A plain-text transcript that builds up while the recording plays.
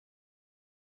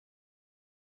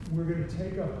we're going to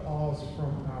take a pause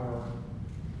from our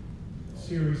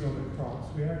series on the cross.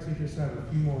 We actually just have a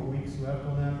few more weeks left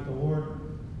on that, but the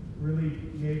Lord really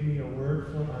gave me a word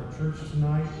for our church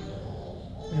tonight,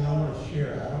 and I want to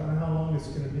share it. I don't know how long it's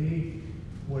going to be.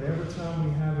 Whatever time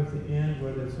we have at the end,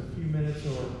 whether it's a few minutes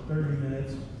or 30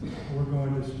 minutes, we're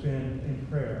going to spend in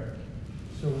prayer.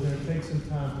 So we're going to take some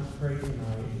time to pray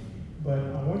tonight. But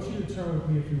I want you to turn with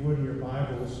me, if you would, in your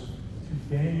Bibles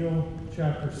to Daniel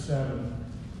chapter 7,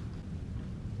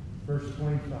 verse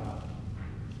 25.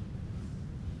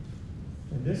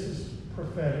 And this is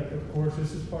prophetic, of course.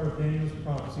 This is part of Daniel's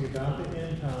prophecy about the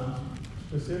end times,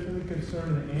 specifically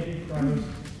concerning the Antichrist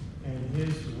and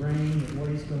his reign and what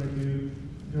he's going to do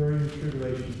during the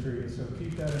tribulation period. So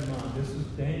keep that in mind. This is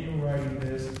Daniel writing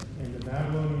this in the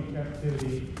Babylonian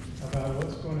captivity about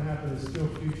what's going to happen is still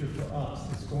future for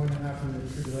us. It's going to happen in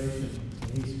the tribulation.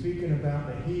 And he's speaking about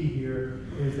the he here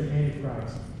is the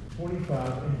Antichrist.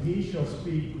 25, and he shall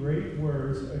speak great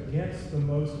words against the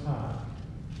Most High,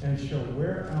 and shall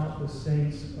wear out the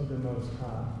saints of the Most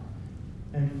High,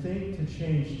 and think to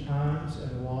change times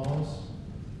and laws,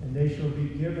 and they shall be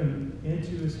given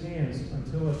into his hands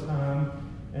until a time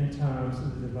and times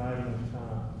of the dividing of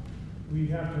time. We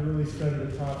have to really study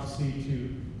the prophecy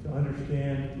to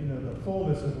understand, the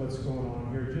fullness of what's going on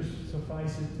here. Just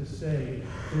suffice it to say,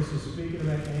 this is speaking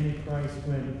about Antichrist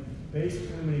when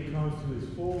he comes to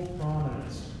his full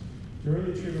prominence during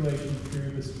the tribulation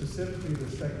period, but specifically the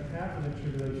second half of the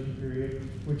tribulation period,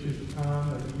 which is time,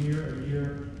 a year,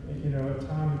 a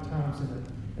time and times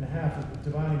and a half,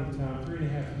 dividing of time,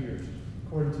 3.5 years,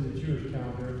 according to the Jewish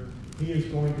calendar. He is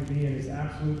going to be in his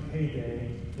absolute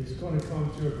heyday. It's going to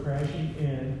come to a crashing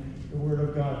end. The Word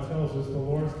of God tells us the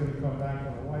Lord's going to come back on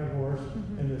a white horse,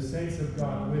 and the saints of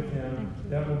God with him.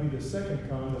 That will be the second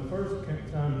coming. The first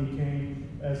time he came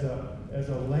as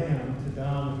a lamb to die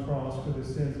on the cross for the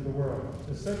sins of the world.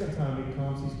 The second time he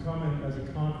comes, he's coming as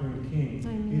a conquering king.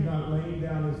 Amen. He's not laying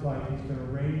down his life. He's going to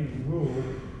reign and rule.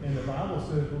 And the Bible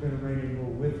says we're going to reign and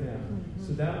rule with him. Mm-hmm.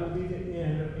 So that will be the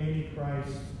end of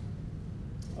Antichrist's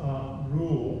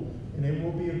rule. And it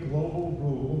will be a global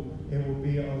rule. It will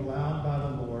be allowed by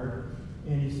the Lord.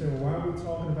 And you say, well, why are we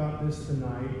talking about this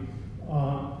tonight?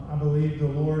 I believe the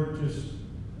Lord just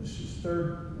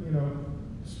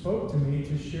spoke to me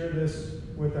to share this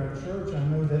with our church. I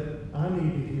know that I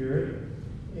need to hear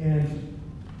it. And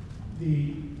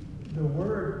the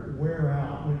word wear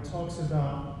out, when it talks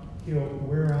about he'll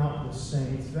wear out the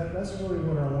saints, that's really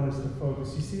what I want us to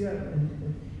focus. You see that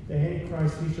in the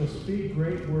Antichrist, he shall speak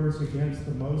great words against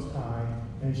the Most High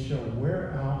and shall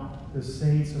wear out the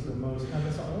saints of the Most High.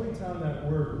 That's the only time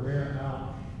that word wear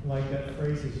out, like that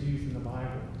phrase is used in the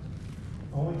Bible.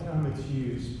 Only time it's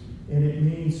used. And it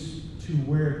means to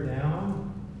wear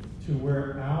down, to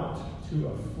wear out, to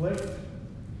afflict.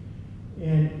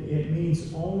 And it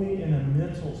means only in a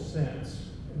mental sense.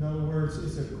 In other words,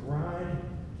 it's a grind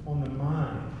on the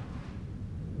mind.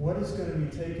 What is going to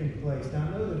be taking place? Now,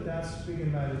 I know that that's speaking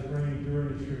about his reign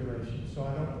during the tribulation, so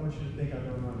I don't want you to think I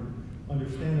don't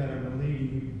understand that I'm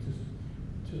leading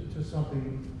you to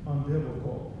something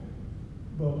unbiblical.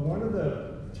 But one of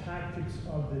the tactics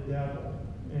of the devil,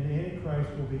 and Antichrist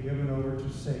will be given over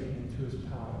to Satan, to his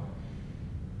power,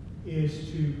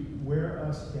 is to wear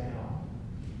us down.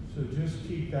 So just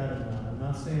keep that in mind. I'm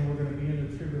not saying we're going to be in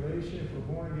the tribulation. If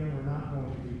we're born again, we're not going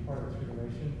to be part of the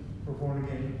tribulation. We're born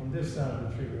again on this side of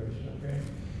the tribulation, okay?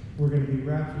 We're going to be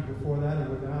raptured before that, and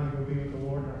we're dying to go be with the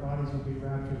Lord, and our bodies will be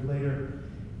raptured later.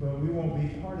 But we won't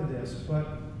be part of this.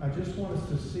 But I just want us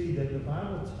to see that the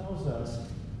Bible tells us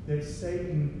that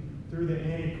Satan, through the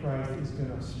Antichrist, is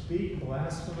going to speak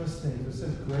blasphemous things. It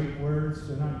says great words.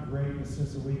 They're not great in the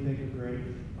sense that we think of great.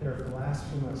 They're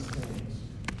blasphemous things.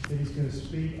 That he's going to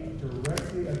speak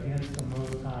directly against the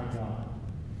Most High God.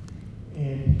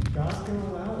 And God's going to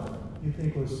allow it. You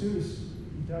think, well, as soon as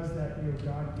he does that,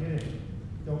 God, get it.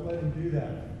 Don't let him do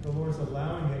that. The Lord's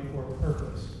allowing it for a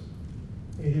purpose.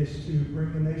 It is to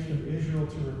bring the nation of Israel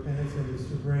to repentance. It is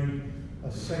to bring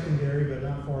a secondary, but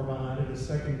not far behind it, a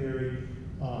secondary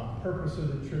purpose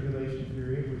of the tribulation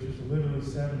period, which is literally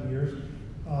 7 years,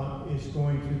 is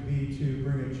going to be to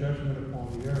bring a judgment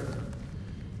upon the earth.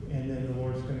 And then the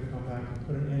Lord's going to come back and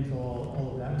put an end to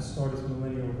all of that and start his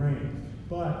millennial reign.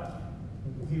 But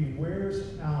he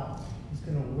wears out, he's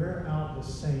going to wear out the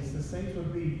saints. The saints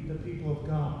would be the people of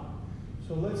God.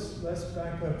 So let's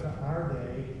back up to our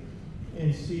day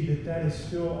and see that is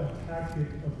still a tactic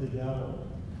of the devil.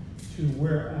 To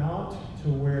wear out, to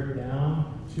wear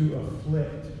down, to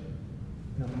afflict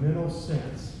in a mental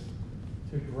sense,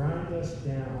 to grind us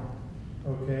down,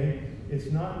 okay?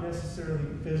 It's not necessarily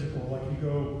physical, like you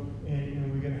go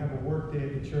and we're going to have a work day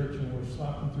at the church and we're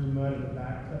slopping through mud in the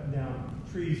back, cutting down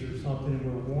trees or something, and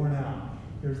we're worn out.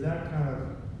 There's that kind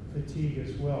of fatigue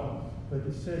as well. But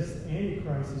it says the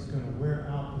Antichrist is going to wear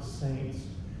out the saints.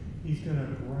 He's going to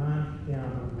grind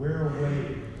down and wear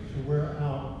away, to wear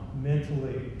out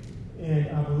mentally. And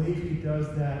I believe he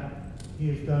does that. He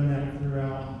has done that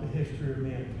throughout the history of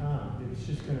mankind. It's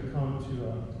just going to come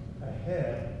to a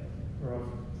head, or a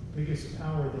biggest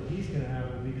power that he's going to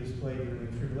have will be displayed during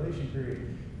the tribulation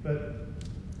period. But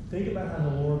think about how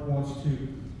the Lord wants to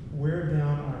wear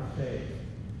down our faith.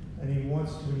 And he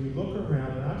wants to, when you look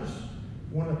around, and I just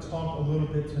want to talk a little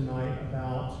bit tonight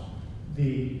about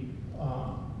the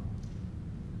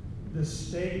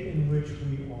state in which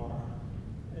we are.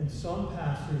 And some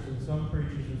pastors and some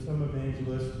preachers and some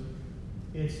evangelists,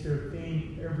 it's their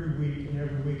theme every week and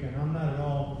every week, and I'm not at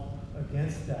all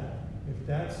against that. If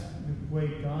that's the way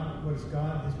God has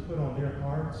put on their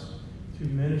hearts to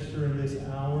minister in this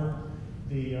hour,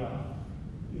 the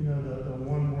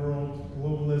one world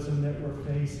globalism that we're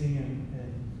facing, and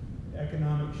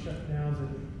economic shutdowns,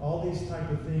 and all these type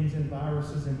of things, and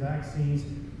viruses and vaccines,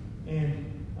 and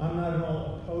I'm not at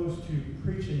all opposed to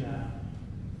preaching that,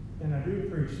 and I do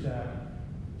preach that,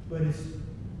 but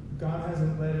God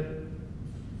hasn't let it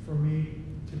for me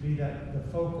to be the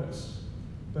focus.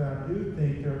 But I do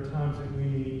think there are times that we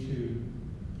need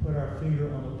to put our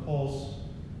finger on the pulse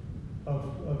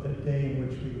of the day in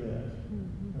which we live.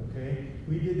 Okay?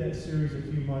 We did that series a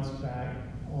few months back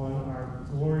on our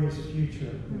glorious future,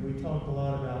 and we talked a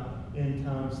lot about end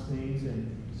times things,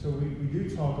 and so we do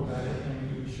talk about it,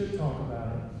 and we should talk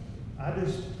about it.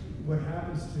 What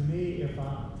happens to me if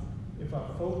I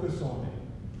focus on it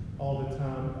all the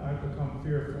time, I become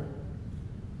fearful.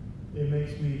 It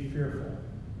makes me fearful.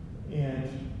 And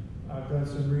I've done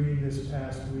some reading this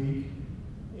past week,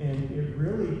 and it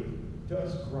really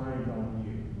does grind on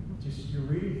you. Just you're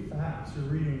reading facts, you're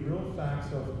reading real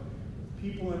facts of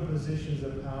people in positions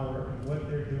of power and what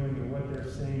they're doing and what they're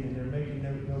saying, and they're making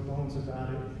no bones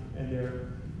about it, and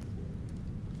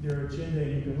their agenda,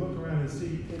 and you can look around and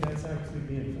see, hey, that's actually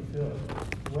being fulfilled.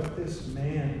 What this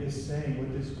man is saying,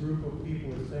 what this group of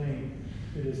people is saying,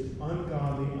 that is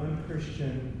ungodly,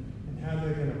 unchristian, and how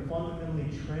they're going to fundamentally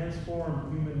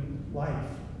transform human life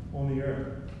on the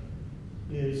earth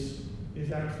is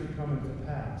actually coming to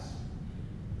pass.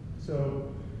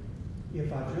 So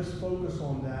if I just focus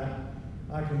on that,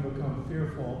 I can become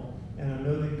fearful. And I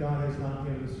know that God has not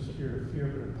given us a spirit of fear,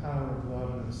 but a power of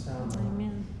love and a sound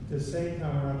mind. At the same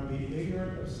time, we're not to be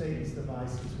ignorant of Satan's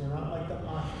devices. We're not like the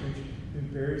ostrich who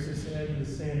buries his head in the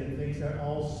sand and thinks they're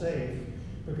all safe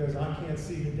because I can't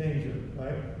see the danger,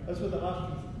 right? That's what the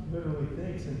ostrich literally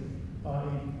thinks. And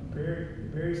he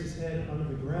buries his head under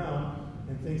the ground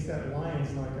and thinks that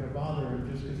lion's not going to bother him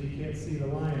just because he can't see the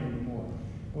lion anymore.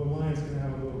 Well, the lion's going to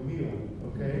have a little meal,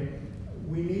 okay?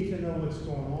 We need to know what's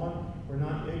going on. We're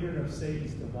not ignorant of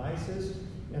Satan's devices.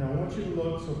 And I want you to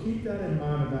look, so keep that in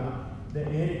mind about the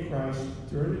Antichrist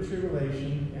during the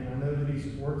tribulation, and I know that he's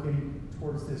working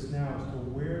towards this now, is to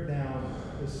wear down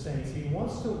the saints. He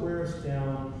wants to wear us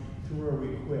down to where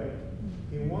we quit.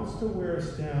 He wants to wear us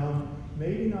down,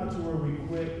 maybe not to where we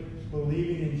quit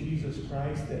believing in Jesus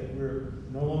Christ, that we're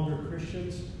no longer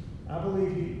Christians. I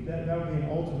believe that would be an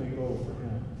ultimate goal for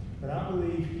him. But I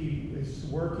believe he is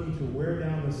working to wear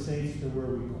down the saints to where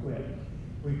we quit.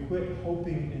 We quit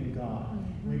hoping in God.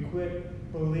 We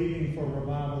quit believing for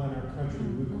revival in our country.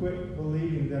 We quit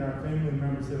believing that our family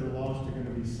members that are lost are going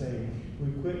to be saved.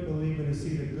 We quit believing to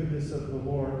see the goodness of the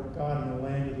Lord God in the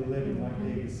land of the living, like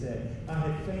David said. I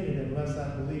had fainted unless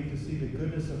I believed to see the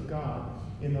goodness of God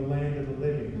in the land of the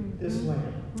living. This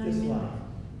land, this life.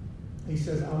 He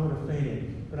says, I would have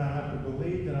fainted, but I have to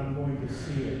believe that I'm going to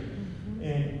see it.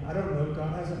 And I don't know,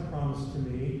 God hasn't promised to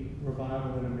me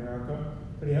revival in America,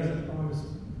 but he hasn't promised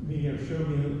me or showed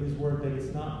me in his word that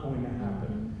it's not going to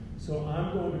happen. So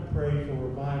I'm going to pray for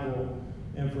revival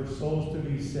and for souls to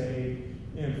be saved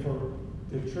and for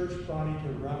the church body to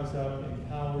rise up in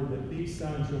power, that these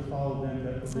signs shall follow them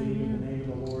that believe in the name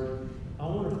of the Lord. I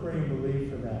want to pray and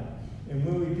believe for that. And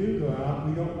when we do go out,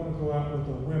 we don't want to go out with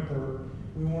a whimper.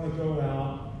 We want to go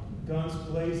out guns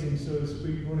blazing, so to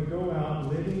speak. We want to go out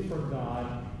living for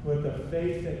God with a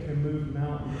faith that can move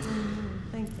mountains.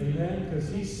 Amen? Because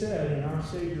he said, and our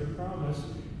Savior promised,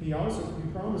 he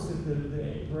promised that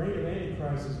the reign of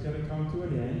Antichrist is going to come to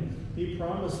an end. He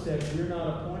promised that we're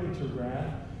not appointed to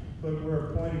wrath, but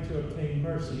we're appointed to obtain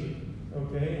mercy.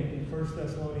 Okay? In 1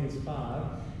 Thessalonians 5.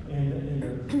 And in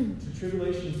the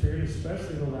tribulation period,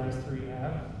 especially the last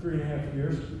 3.5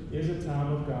 years, is a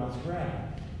time of God's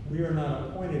wrath. We are not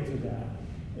appointed to that.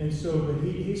 And so, but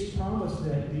he's promised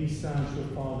that these signs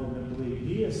shall follow them that believe.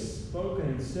 He has spoken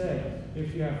and said,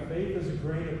 if you have faith as a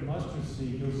grain of mustard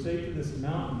seed, you'll say to this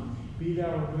mountain, be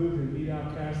thou removed and be thou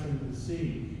cast into the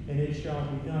sea, and it shall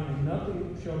be done. And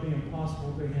nothing shall be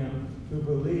impossible to him who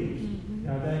believes. Mm-hmm.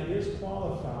 Now that is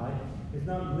qualified. It's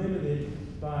not limited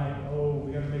by,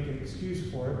 we got to make an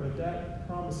excuse for it, but that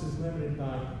promise is limited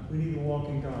by we need to walk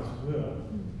in God's will.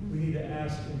 Mm-hmm. We need to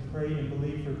ask and pray and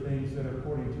believe for things that are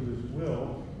according to his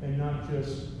will, and not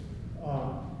just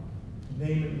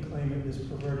name it and claim it, this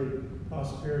perverted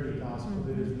prosperity gospel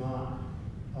that is not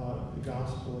the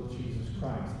gospel of Jesus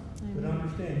Christ. But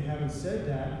understand, having said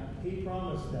that, he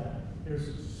promised that. There's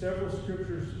several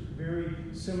scriptures very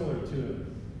similar to it.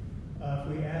 If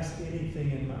we ask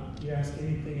anything in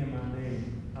my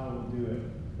name, I will do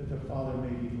it, that the Father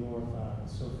may be glorified, and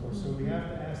so forth. So we have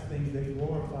to ask things that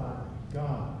glorify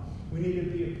God. We need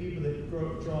to be a people that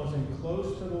draws in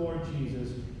close to the Lord Jesus.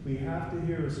 We have to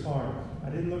hear his heart. I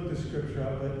didn't look the scripture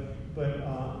up, but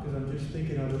because I'm just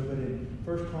thinking of it, but in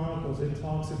 1 Chronicles it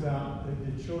talks about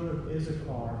the children of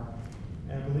Issachar,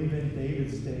 and I believe in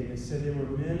David's day, it said they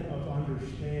were men of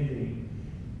understanding,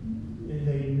 and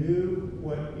they knew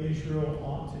what Israel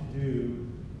ought to do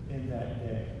in that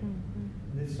day. Mm-hmm.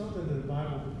 And it's something that the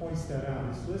Bible points that out.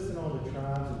 It's listing all the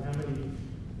tribes and how many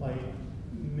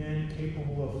men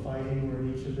capable of fighting were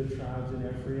in each of the tribes in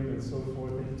Ephraim and so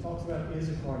forth. And it talks about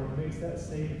Issachar, and it makes that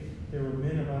statement. There were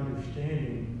men of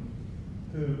understanding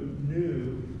who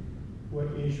knew what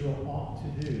Israel ought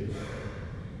to do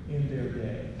in their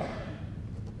day.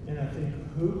 And I think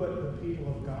who but the people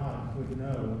of God would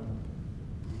know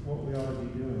what we ought to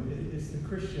be doing. It's the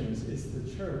Christians, it's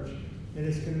the church, and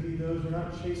it's going to be those. We're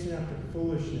not chasing after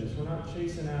foolishness. We're not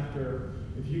chasing after,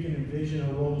 if you can envision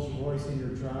a Rolls Royce in your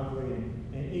driveway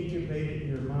and incubate it in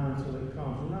your mind till it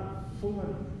comes. We're not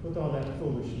fooling with all that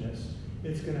foolishness.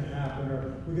 It's going to happen,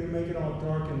 or we're going to make it all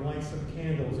dark and light some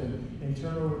candles and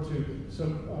turn over to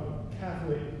some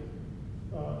Catholic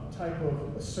type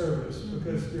of service,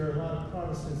 because there are a lot of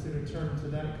Protestants that have turned to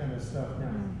that kind of stuff now.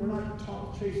 We're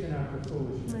not chasing after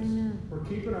foolishness. We're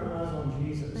keeping our eyes on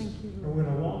Jesus. And we're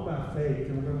going to walk by faith,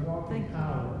 and we're going to walk in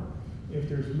power. If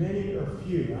there's many or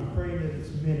few, I'm praying that it's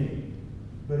many.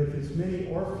 But if it's many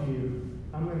or few,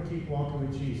 I'm going to keep walking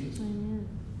with Jesus.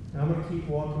 And I'm going to keep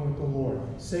walking with the Lord.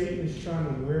 Satan is trying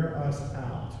to wear us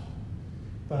out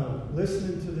by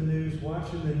listening to the news,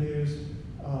 watching the news,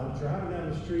 driving down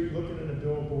the street, looking at a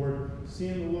billboard,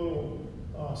 seeing the little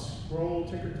scroll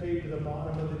ticker tape to the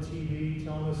bottom of the TV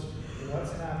telling us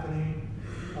what's happening.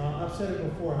 I've said it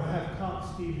before. I have Cox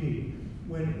TV.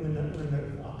 When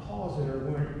I pause it, or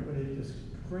when the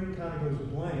screen kind of goes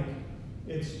blank,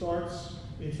 it starts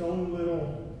its own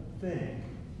little thing.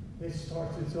 It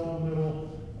starts its own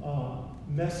little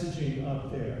messaging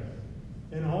up there.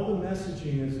 And all the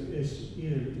messaging is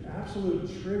either absolute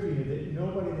trivia that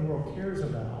nobody in the world cares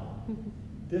about.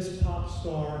 This pop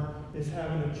star is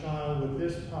having a child with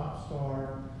this pop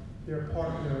star, their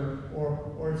partner,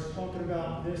 or it's talking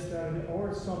about this, that, or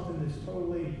it's something that's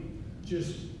totally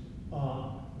just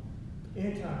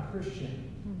anti-Christian.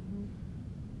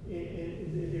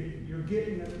 You're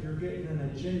getting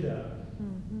an agenda,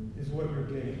 is what you're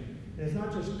getting. And it's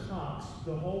not just Cox.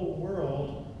 The whole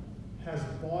world has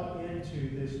bought into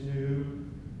this new,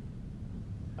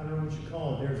 I don't know what you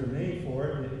call it, there's a name for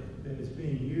it that is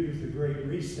being used, the Great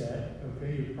Reset.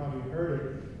 Okay, you've probably heard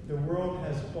it. The world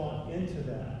has bought into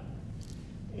that.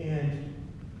 And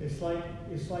it's like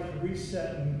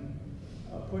resetting,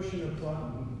 pushing a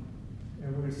button,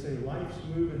 and we're going to say life's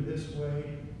moving this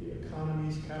way, the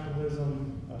economies,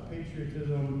 capitalism,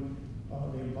 patriotism,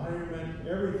 the environment,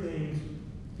 everything's,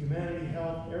 humanity,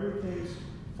 health, everything's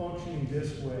functioning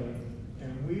this way.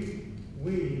 And we,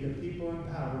 the people in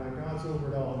power, now God's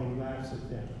over it all, and he laughs at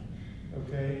them.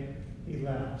 Okay? He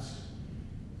laughs.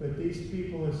 But these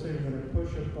people are saying we're going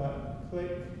to push a button,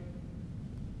 click,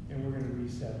 and we're going to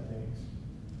reset things.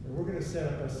 And we're going to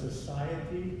set up a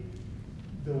society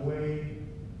the way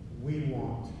we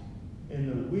want. And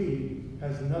the we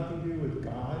has nothing to do with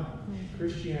God,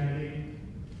 Christianity,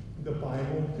 the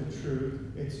Bible, the truth.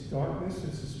 It's darkness.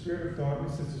 It's the spirit of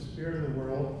darkness. It's the spirit of the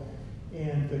world.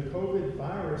 And the COVID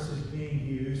virus is being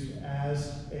used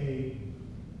as a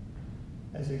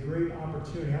great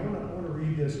opportunity. I want to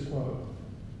read this quote.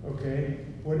 Okay?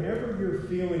 Whatever your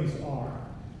feelings are,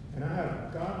 and I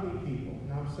have godly people,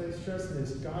 and I'm stressing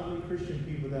this, godly Christian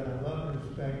people that I love and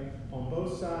respect on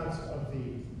both sides of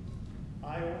the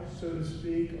aisle, so to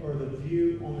speak, or the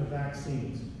view on the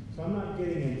vaccines. So I'm not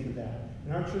getting into that.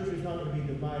 And our church is not going to be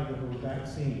divided over a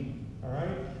vaccine. All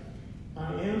right?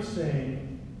 I am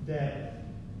saying that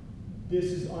This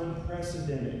is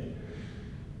unprecedented.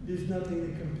 There's nothing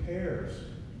that compares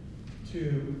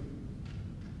to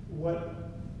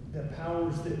what the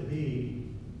powers that be,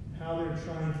 how they're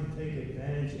trying to take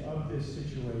advantage of this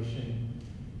situation,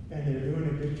 and they're doing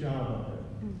a good job of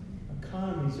it.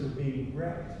 Economies are being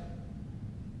wrecked.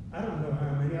 I don't know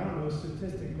how many, I don't know a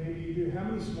statistic, maybe you do. How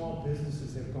many small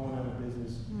businesses have gone out of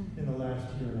business in the last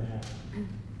year and a half?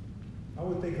 I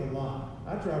would think a lot.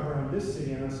 I drive around this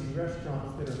city and I see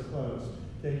restaurants that are closed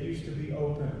that used to be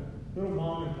open. Little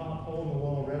mom and pop hole in the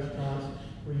wall restaurants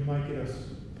where you might get a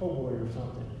po' boy or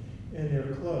something, and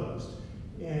they're closed.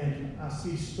 And I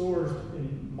see stores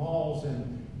in malls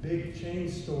and big chain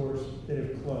stores that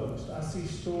have closed. I see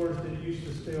stores that used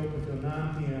to stay open until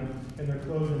 9 p.m. and they're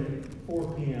closing at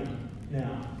 4 p.m.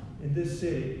 now in this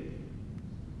city.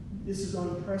 This is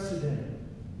unprecedented.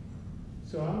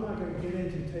 So I'm not going to get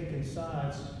into taking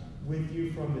sides with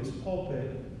you from this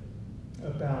pulpit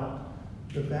about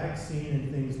the vaccine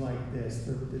and things like this.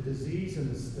 The disease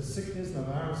and the sickness and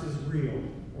the virus is real,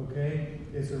 okay?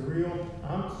 It's a real,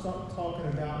 I'm talking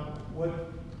about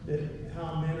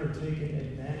how men are taking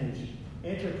advantage.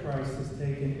 Antichrist is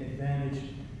taking advantage,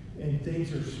 and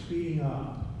things are speeding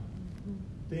up.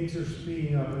 Things are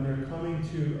speeding up, and they're coming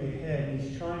to a head, and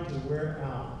he's trying to wear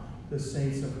out the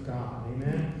saints of God.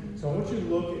 Amen? So I want you to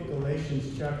look at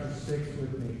Galatians chapter 6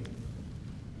 with me.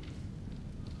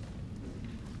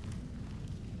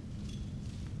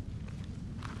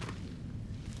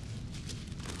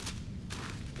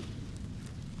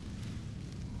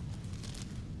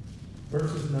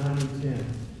 Verses 9 and 10.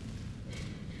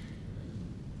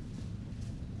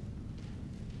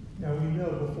 Now we know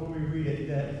before we read it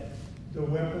that the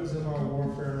weapons of our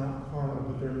warfare are not carnal,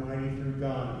 but they're mighty through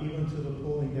God, even to the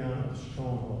pulling down of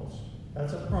strongholds.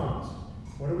 That's a promise.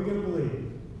 What are we going to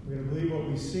believe? We're going to believe what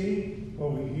we see,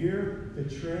 what we hear, the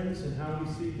trends, and how we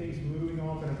see things moving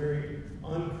off in a very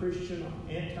unchristian,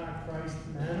 anti-Christ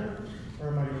manner? Or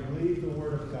am I going to believe the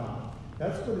Word of God?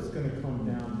 That's what it's going to come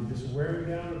down to, this wearing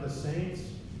down of the saints,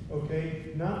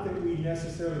 okay? Not that we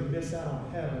necessarily miss out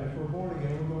on heaven. If we're born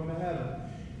again, we're going to heaven.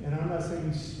 And I'm not saying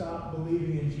we stop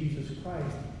believing in Jesus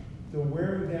Christ. The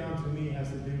wearing down to me has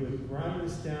to do with grinding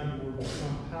us down to where we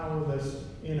become powerless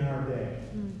in our day.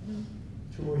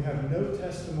 To where we have no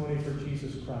testimony for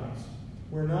Jesus Christ.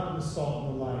 We're not the salt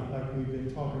and the light like we've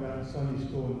been talking about in Sunday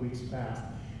school in weeks past.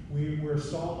 We're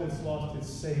salt that's lost its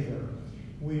savor.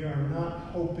 We are not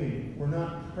hoping. We're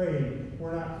not praying.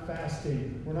 We're not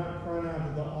fasting. We're not crying out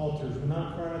at the altars. We're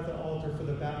not crying at the altar for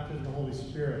the baptism of the Holy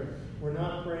Spirit. We're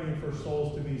not praying for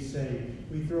souls to be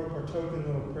saved. We throw up our token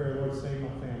little prayer, Lord, save my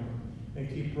family, and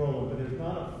keep rolling. But there's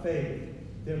not a faith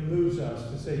that moves us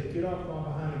to say, get off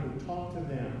behind and go talk to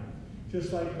them.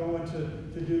 Just like going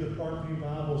to do the Parkview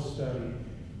Bible study.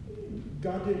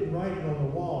 God didn't write it on the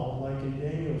wall like in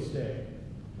Daniel's day.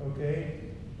 Okay?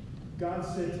 God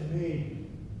said to me,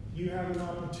 you have an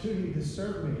opportunity to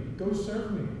serve me. Go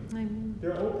serve me. Amen.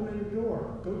 They're opening the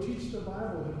door. Go teach the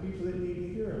Bible to people that need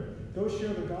to hear it. Go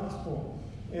share the gospel.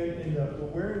 And the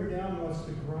wearing down wants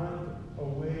to grind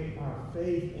away our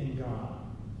faith in God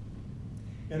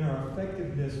and our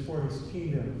effectiveness for His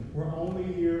kingdom. We're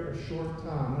only here a short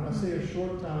time. When I say a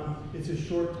short time, it's a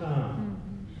short time.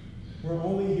 We're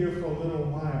only here for a little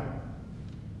while.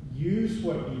 Use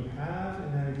what you have,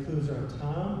 and that includes our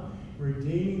time.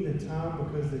 Redeeming the time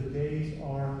because the days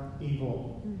are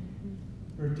evil.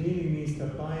 Redeeming means to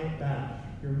buy it back.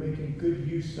 You're making good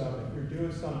use of it. You're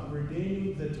doing something.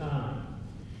 Redeeming the time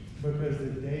because the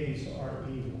days are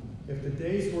evil. If the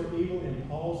days were evil in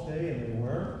Paul's day, and they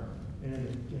were, and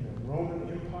in the Roman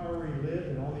Empire where he lived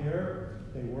and all the earth,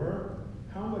 they were,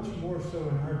 how much more so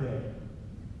in our day?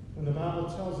 When the Bible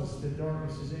tells us that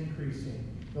darkness is increasing,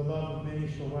 the love of many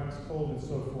shall wax cold, and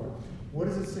so forth. What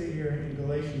does it say here in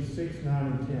Galatians 6, 9,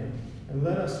 and 10? And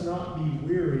let us not be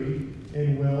weary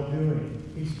in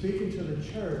well-doing. He's speaking to the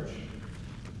church.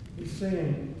 He's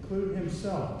saying, include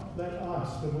himself, let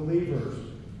us, the believers,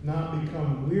 not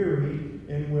become weary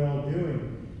in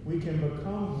well-doing. We can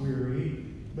become weary,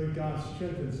 but God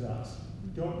strengthens us.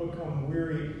 Don't become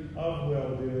weary of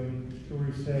well-doing to where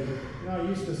you say, I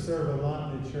used to serve a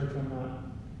lot in the church.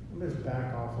 I'm just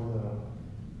back off a little.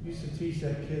 Used to teach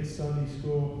that kid Sunday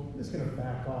school. I'm just going to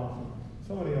back off.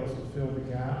 Somebody else will fill the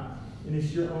gap. And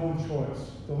it's your own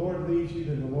choice. The Lord leads you,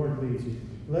 then the Lord leads you.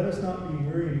 Let us not be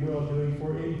weary in well-doing,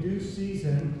 for in due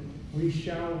season we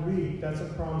shall reap. That's a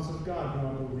promise of God. Do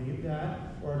I believe that,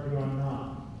 or do I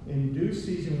not? In due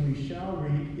season we shall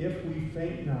reap if we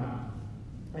faint not.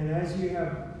 And as you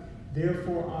have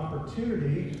therefore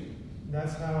opportunity,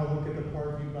 that's how I look at the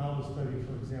Parkview Bible study,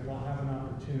 for example. I have an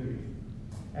opportunity.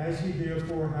 As ye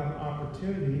therefore have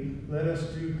opportunity, let us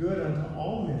do good unto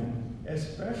all men,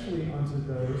 especially unto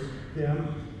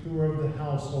them who are of the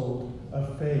household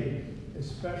of faith,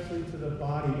 especially to the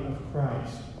body of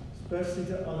Christ, especially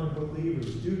to other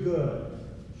believers. Do good.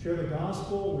 Share the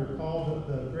gospel. We're called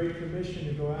the Great Commission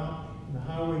to go out in the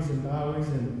highways and byways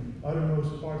and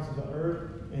uttermost parts of the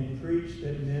earth and preach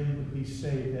that men would be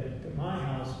saved, that my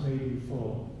house may be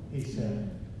full, he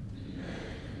said.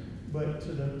 But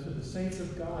to the saints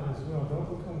of God as well,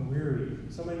 don't become weary.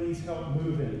 Somebody needs help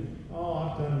moving. Oh,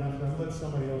 I've done enough. Let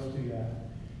somebody else do that.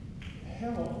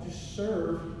 Help, just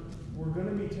serve. We're going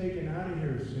to be taken out of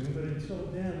here soon, but until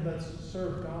then, let's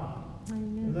serve God.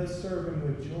 Amen. And let's serve Him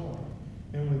with joy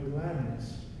and with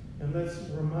gladness. And let's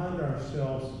remind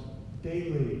ourselves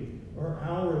daily or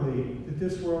hourly that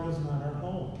this world is not our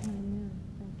home. Amen.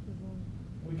 Thank you, Lord.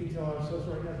 We can tell ourselves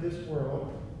right now, this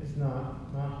world is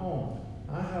not my home.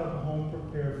 I have a home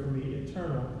prepared for me,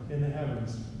 eternal, in the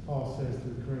heavens, Paul says to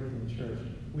the Corinthian church.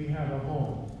 We have a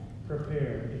home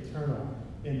prepared, eternal,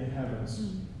 in the heavens.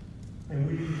 Mm-hmm. And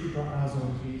we need to keep our eyes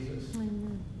on Jesus.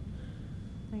 Amen.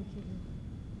 Thank you.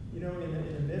 You know, in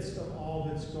the midst of all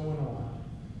that's going on,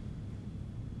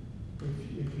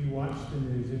 if you watch the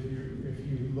news, if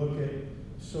you look at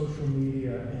social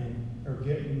media and are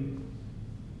getting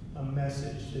a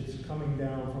message that's coming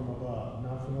down from above,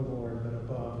 not from the Lord, but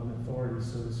above in authority,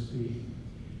 so to speak,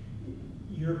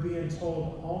 you're being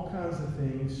told all kinds of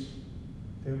things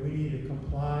that we need to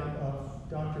comply of.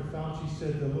 Dr. Fauci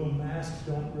said the little masks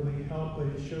don't really help, but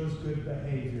it shows good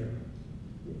behavior.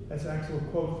 That's actually a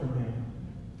quote from him.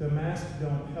 The masks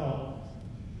don't help.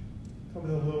 Some of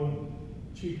the little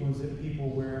cheap ones that people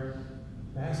wear,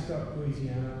 Mask Up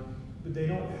Louisiana, but they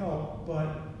don't help,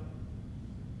 but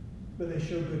they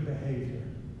show good behavior.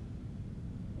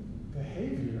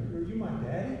 Behavior? Are you my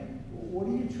daddy? What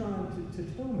are you trying to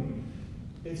tell me?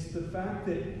 It's the fact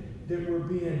that we're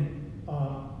being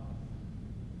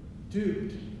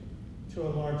duped to a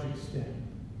large extent.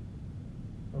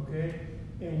 Okay?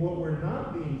 And what we're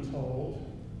not being told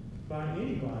by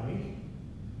anybody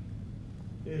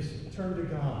is turn to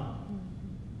God.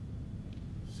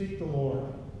 Seek the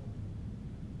Lord.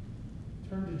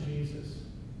 Turn to Jesus.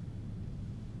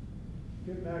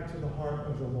 Get back to the heart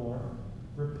of the Lord.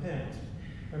 Repent.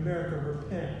 America,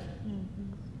 repent.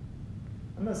 Mm-hmm.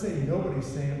 I'm not saying nobody's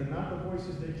saying it, but not the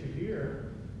voices that you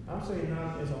hear. I'm saying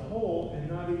not as a whole, and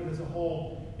not even as a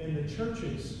whole in the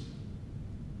churches.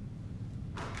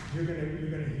 You're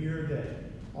gonna hear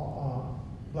that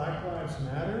Black Lives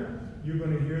Matter. You're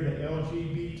going to hear the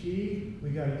LGBT.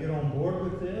 We got to get on board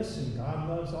with this, and God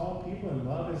loves all people, and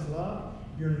love is love.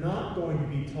 You're not going to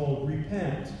be told,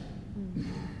 repent.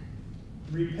 Mm-hmm.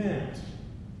 Repent.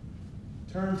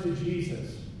 Turn to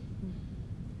Jesus.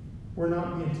 We're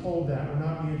not being told that. We're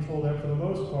not being told that for the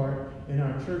most part in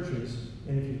our churches.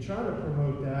 And if you try to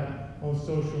promote that on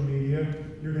social media,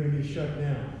 you're going to be shut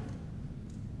down.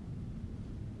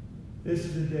 This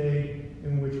is the day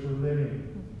in which we're living.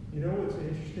 You know what's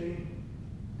interesting?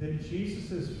 That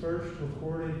Jesus' first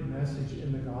recorded message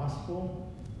in the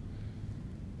gospel,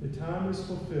 the time is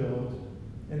fulfilled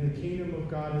and the kingdom of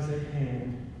God is at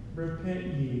hand.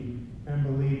 Repent ye and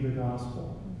believe the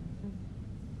gospel.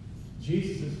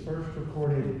 Jesus' first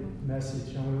recorded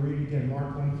message. I'm going to read again,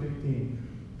 Mark 1:15.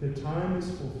 The time is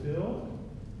fulfilled.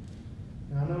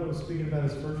 And I know it was speaking about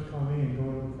his first coming and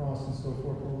going across and so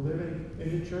forth. We're living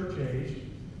in the church age.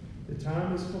 The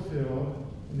time is fulfilled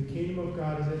and the kingdom of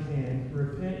God is at hand.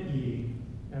 Repent ye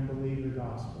and believe the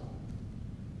gospel.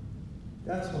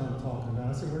 That's what I'm talking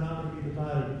about. I said we're not going to be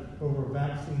divided over a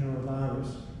vaccine or a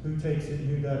virus. Who takes it and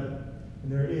who doesn't.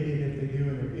 And they're idiot if they do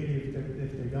and they're idiot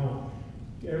if they don't.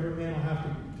 Every man will have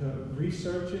to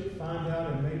research it, find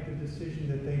out, and make the decision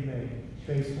that they make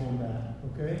based on that.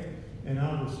 Okay? And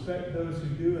I'll respect those who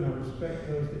do and I'll respect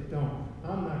those that don't.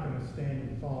 I'm not going to stand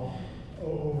and fall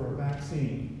over a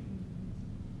vaccine.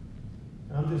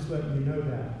 I'm just letting you know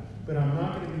that. But I'm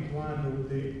not going to be blind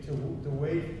to the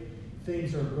way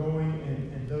things are going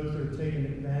and those that are taking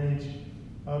advantage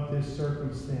of this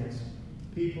circumstance.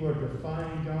 People are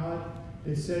defying God.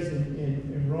 It says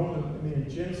in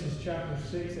Genesis chapter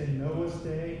 6 in Noah's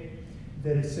day,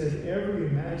 that it says every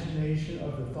imagination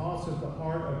of the thoughts of the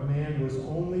heart of man was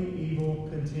only evil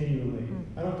continually.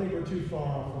 I don't think we're too far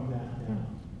off from that now.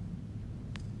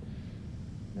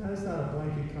 Now, it's not a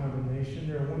blanket condemnation.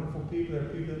 There are wonderful people. There are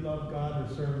people that love God.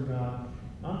 They're serving God.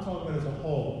 I'm talking about as a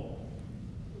whole.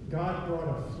 God brought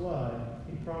a flood.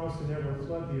 He promised to never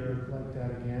flood the earth like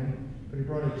that again, but he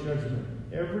brought a judgment.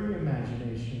 Every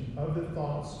imagination of the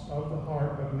thoughts of the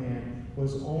heart of man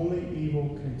was only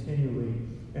evil continually,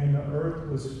 and the earth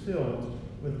was filled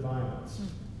with violence.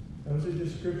 That was a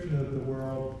description of the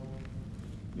world,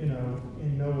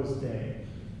 in Noah's day,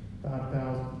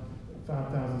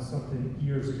 5,000 something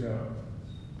years ago.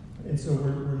 And so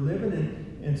we're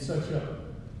living in such a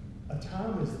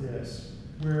time as this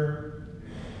where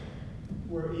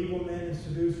evil men and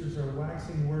seducers are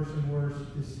waxing worse and worse,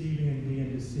 deceiving and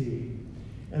being deceived.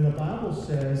 And the Bible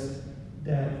says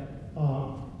that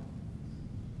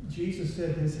Jesus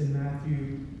said this in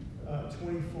Matthew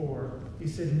 24. He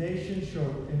said, nation shall,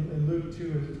 in Luke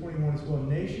 2:21 as well,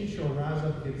 nation shall rise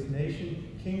up against nation,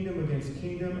 kingdom against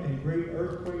kingdom, and great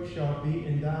earthquakes shall be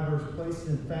in divers places,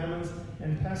 and famines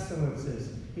and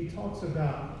pestilences. He talks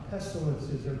about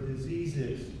pestilences or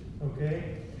diseases,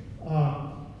 okay?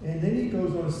 And then he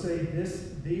goes on to say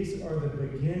these are the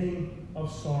beginning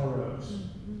of sorrows.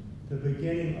 The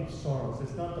beginning of sorrows.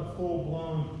 It's not the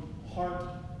full-blown heart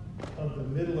of the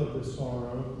middle of the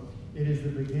sorrow. It is the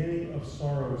beginning of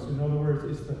sorrows. In other words,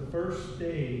 it's the first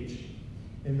stage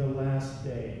in the last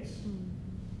days.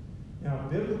 Now,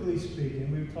 biblically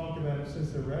speaking, we've talked about it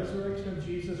since the resurrection of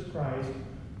Jesus Christ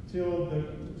till the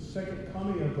second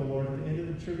coming of the Lord at the end of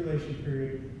the tribulation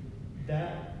period.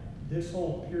 This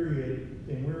whole period,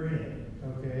 and we're in it,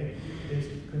 okay, is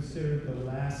considered the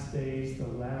last days, the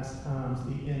last times,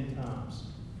 the end times.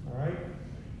 All right?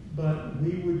 But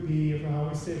we would be, if I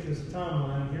always say if there's a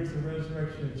timeline, here's the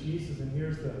resurrection of Jesus, and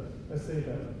here's let's say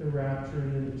the rapture,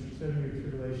 and then the 7-year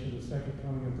tribulation, the second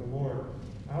coming of the Lord.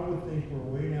 I would think we're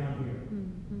way down here.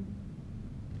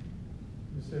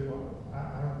 You say, well,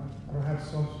 I don't have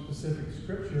some specific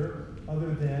scripture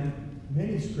other than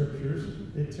many scriptures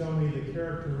that tell me the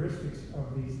characteristics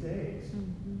of these days.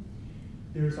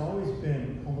 There's always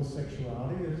been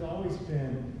homosexuality. There's always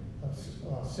been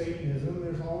Satanism.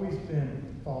 There's always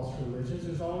been false religions.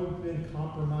 There's always been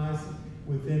compromise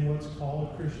within what's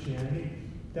called Christianity.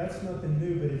 That's nothing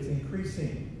new, but it's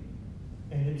increasing.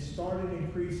 And it started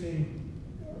increasing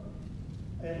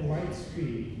at light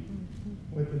speed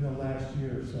within the last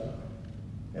year or so.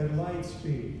 At light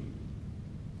speed.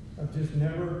 I've just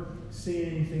never seen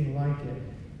anything like it.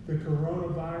 The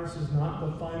coronavirus is not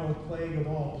the final plague of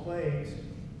all plagues,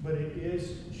 but it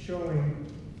is showing,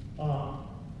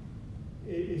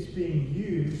 it's being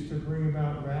used to bring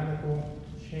about radical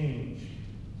change.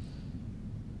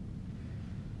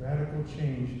 Radical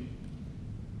change.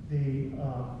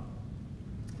 I'll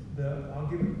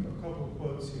give a couple of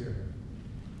quotes here.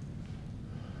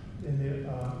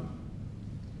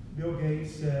 Bill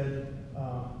Gates said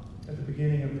at the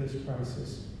beginning of this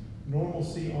crisis,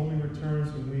 normalcy only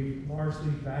returns when we've largely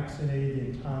vaccinated the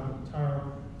entire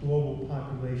global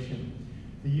population.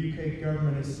 The UK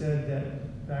government has said that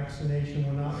vaccination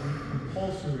will not be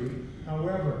compulsory.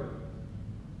 However,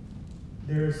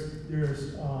 they're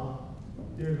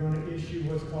going to issue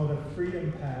what's called a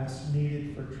freedom pass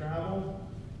needed for travel,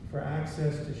 for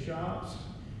access to shops,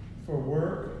 for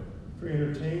work, for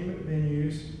entertainment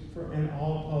venues, and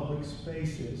all public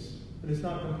spaces. But it's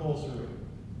not compulsory.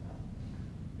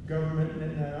 Government,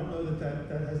 and I don't know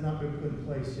that has not been put in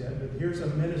place yet, but here's a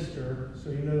minister, so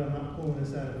you know that I'm not pulling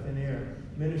this out of thin air.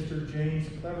 Minister James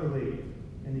Cleverly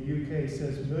in the UK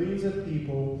says, millions of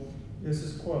people, this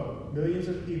is quote, millions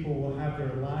of people will have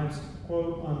their lives,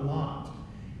 quote, unlocked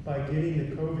by getting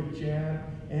the COVID jab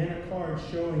and a card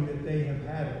showing that they have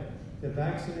had it. The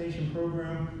vaccination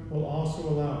program will also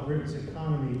allow Britain's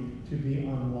economy to be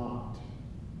unlocked.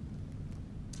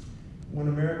 One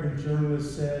American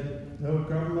journalist said, no,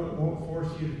 government won't force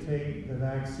you to take the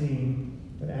vaccine,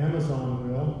 but Amazon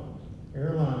will,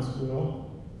 airlines will,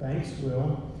 banks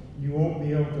will. You won't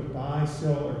be able to buy,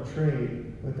 sell, or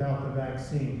trade without the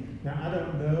vaccine. Now, I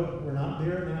don't know. We're not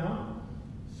there now,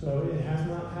 so it has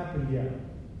not happened yet.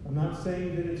 I'm not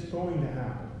saying that it's going to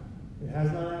happen. It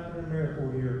has not happened in America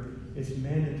where it's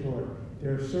mandatory.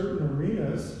 There are certain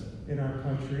arenas in our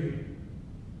country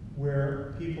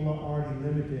where people are already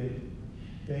limited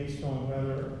based on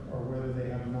whether they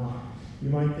have not. You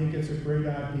might think it's a great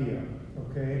idea,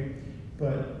 okay?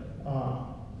 But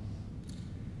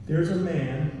there's a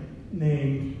man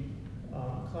named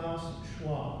Klaus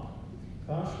Schwab.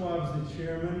 Klaus Schwab is the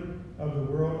chairman of the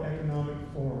World Economic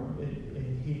Forum.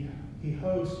 He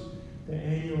hosts the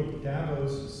annual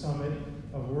Davos Summit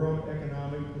of World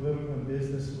Economic, Political, and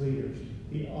Business Leaders.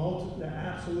 The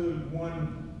absolute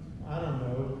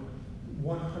 100th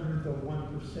of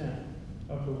 1%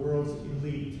 of the world's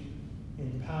elite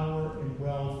in power and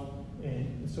wealth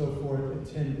and so forth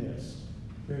attend this.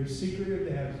 Very secretive.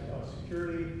 They have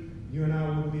security. You and I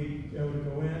wouldn't be able to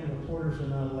go in. Reporters are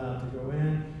not allowed to go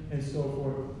in, and so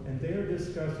forth. And they are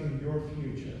discussing your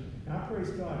future. Now, I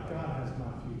praise God. God has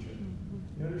my future.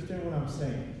 You understand what I'm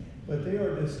saying? But they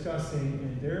are discussing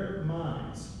in their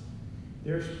minds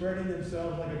They're spreading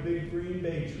themselves like a big Green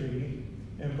Bay tree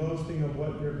and boasting of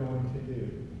what they're going to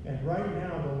do. And right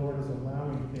now, the Lord is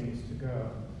allowing things to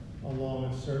go along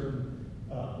a certain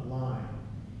line.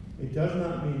 It does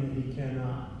not mean that He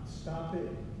cannot stop it,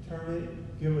 turn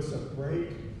it, give us a break,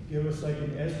 give us, like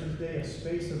in Ezra's day, a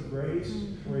space of grace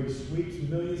where He sweeps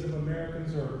millions of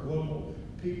Americans or global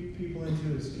people into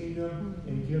His kingdom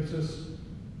and gives us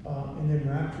and then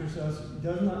raptures us. It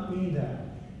does not mean that.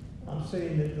 I'm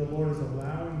saying that the Lord is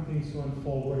allowing things to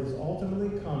unfold. What is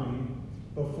ultimately coming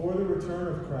before the return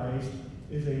of Christ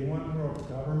is a one-world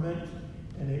government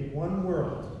and a one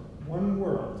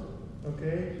world,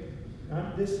 okay?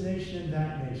 Not this nation and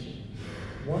that nation.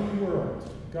 One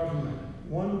world government,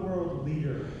 one world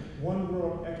leader, one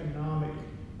world economic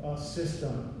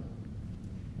system,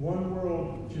 one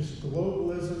world just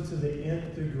globalism to the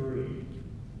nth degree.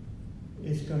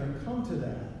 It's going to come to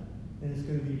that, and it's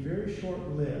going to be very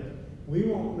short-lived. We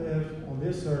won't live on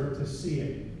this earth to see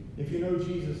it. If you know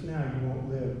Jesus now, you won't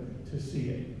live to see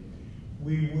it.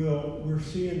 We're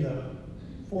seeing the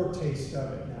foretaste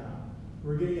of it now.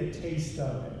 We're getting a taste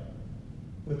of it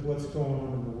with what's going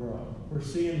on in the world. We're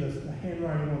seeing the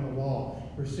handwriting on the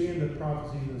wall. We're seeing the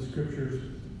prophecies of the scriptures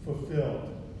fulfilled.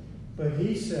 But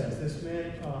he says, this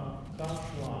man, Klaus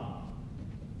Schwab,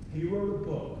 he wrote a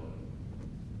book.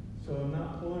 So I'm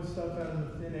not pulling stuff out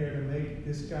of the thin air to make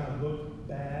this guy look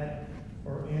bad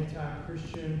or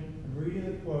anti-Christian. I'm reading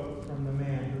a quote from the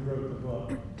man who wrote the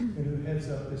book and who heads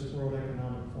up this World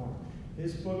Economic Forum.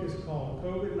 His book is called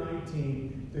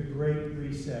COVID-19, The Great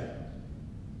Reset.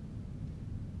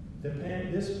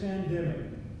 This pandemic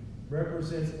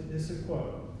represents, this is a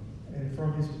quote, and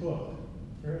from his book.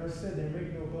 Like I said, they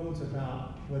make no bones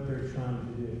about what they're trying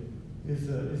to do. Is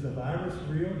the virus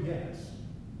real? Yes.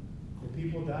 Do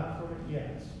people die from it?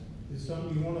 Yes. Is it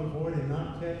something you want to avoid and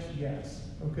not catch? Yes.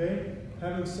 Okay?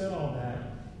 Having said all that,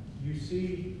 you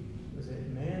see, is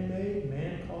it man-made,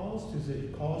 man-caused? Is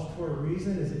it caused for a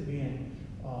reason? Is it being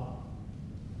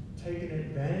taken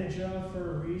advantage of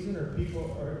for a reason? Are people,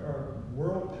 are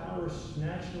world powers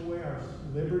snatching away our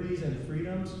liberties and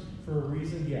freedoms for a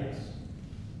reason? Yes.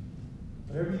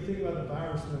 Whatever you think about the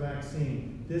virus and the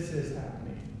vaccine, this is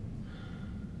happening.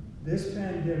 This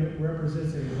pandemic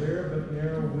represents a rare but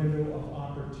narrow window of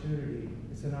opportunity.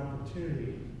 It's an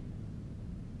opportunity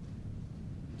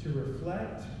to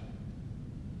reflect,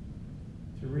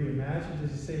 to reimagine.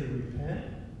 Does he say to repent?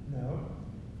 No.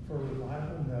 For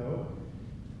revival? No.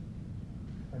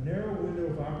 A narrow window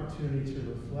of opportunity to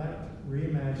reflect,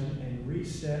 reimagine, and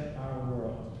reset our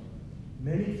world.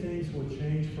 Many things will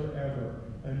change forever.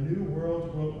 A new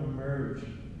world will emerge.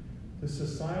 The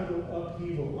societal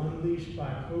upheaval unleashed by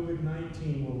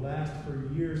COVID-19 will last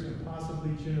for years and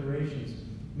possibly generations.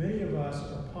 Many of us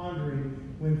are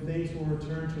pondering when things will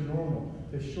return to normal.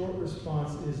 The short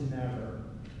response is never.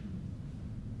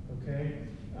 Okay?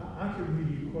 I could read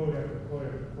you quote after quote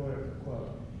after quote after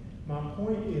quote. My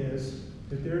point is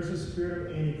that there's a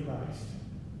spirit of Antichrist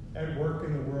at work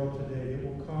in the world today. It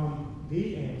will come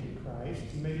the Antichrist.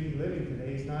 He may be living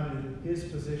today. He's not in his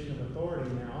position of authority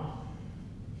now.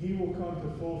 He will come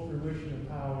to full fruition and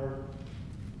power.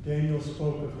 Daniel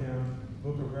spoke of him. The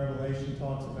book of Revelation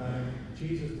talks about him.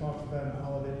 Jesus talks about him in the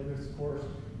holiday discourse.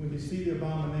 When you see the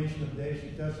abomination of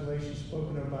desolation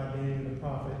spoken of by Daniel the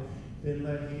prophet, then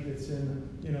let he that's in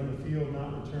the field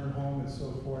not return home, and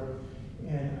so forth.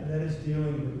 And that is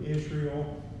dealing with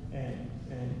Israel, and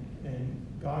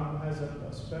God has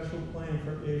a special plan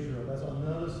for Israel. That's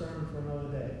another sermon for another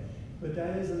day. But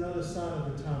that is another sign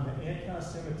of the time, the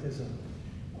anti-Semitism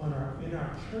in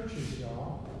our churches,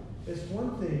 y'all. It's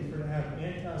one thing to have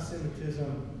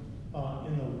anti-Semitism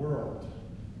in the world.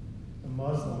 The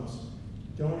Muslims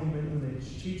don't even, when they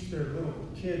teach their little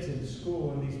kids in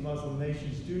school in these Muslim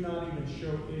nations, do not even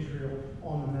show Israel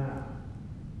on the map.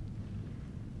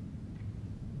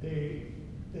 They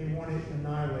want it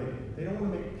annihilated. They don't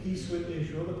want to make peace with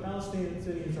Israel. The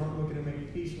Palestinians aren't looking to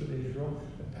make peace with Israel.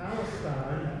 The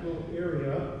Palestine, that little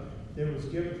area that was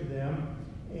given to them,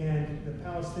 and the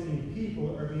Palestinian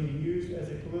people are being used as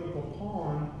a political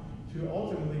pawn to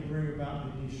ultimately bring about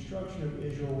the destruction of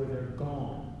Israel where they're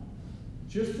gone.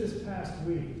 Just this past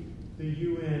week, the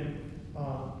UN,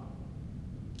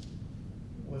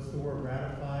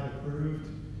 ratified, approved?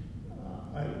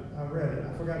 I read it.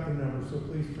 I forgot the number, so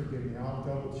please forgive me. I'll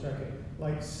double check it.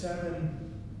 Like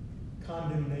 7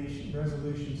 condemnation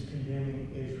resolutions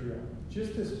condemning Israel.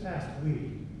 Just this past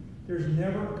week. There's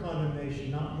never a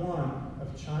condemnation, not one,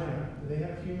 of China. Do they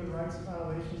have human rights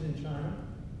violations in China?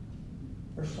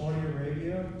 Or Saudi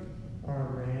Arabia? Or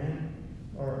Iran?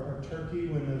 Or Turkey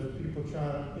when those people try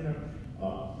to,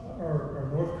 or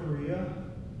North Korea?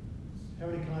 How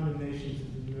many condemnations is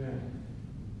the UN?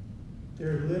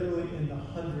 They're literally in the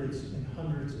hundreds and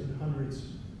hundreds and hundreds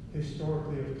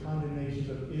historically of condemnations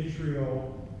of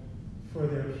Israel for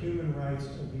their human rights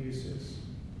abuses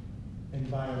and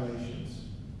violations.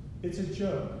 It's a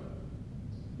joke.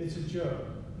 It's a joke.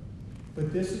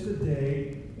 But this is the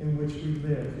day in which we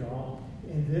live, y'all.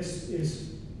 And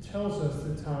this tells us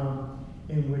the time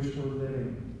in which we're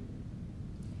living.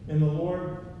 And the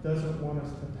Lord doesn't want us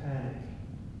to panic.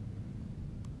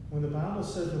 When the Bible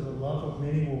says that the love of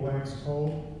many will wax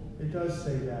cold, it does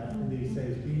say that in these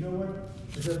days. But you know what?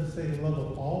 It doesn't say the love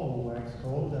of all will wax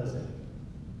cold, does it?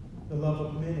 The love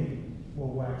of many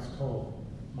will wax cold.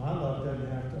 My love doesn't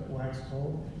have to wax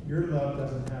cold. Your love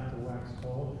doesn't have to wax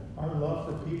cold. Our love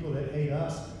for people that hate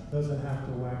us doesn't have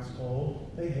to wax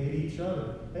cold. They hate each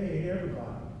other. They hate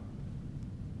everybody.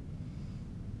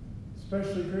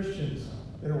 Especially Christians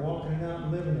that are walking out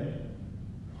and living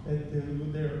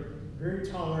it. They're very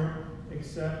tolerant,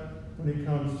 except when it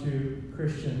comes to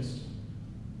Christians.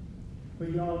 But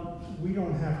y'all, we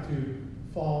don't have to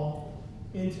fall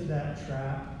into that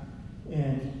trap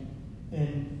and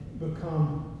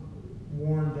become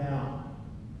worn down.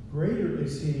 Greater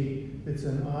is he that's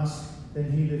in us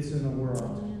than he that's in the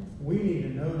world. We need to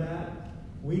know that.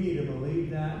 We need to believe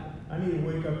that. I need to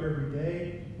wake up every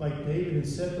day like David and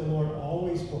set the Lord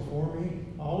always before me.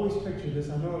 I always picture this.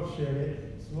 I know I've shared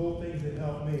it. It's little things that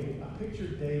help me. I picture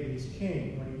David as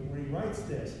king when he writes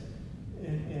this.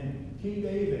 And King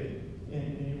David,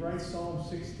 and he writes Psalm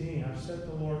 16, I've set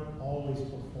the Lord always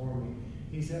before me.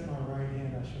 He's at my right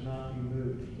hand, I shall not be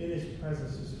moved. In his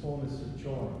presence is fullness of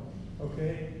joy.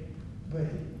 Okay? But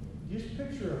just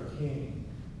picture a king.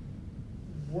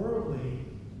 Worldly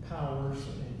powers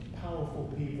and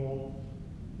powerful people,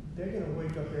 they're going to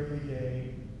wake up every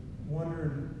day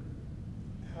wondering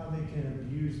how they can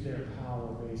abuse their power,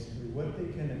 basically, what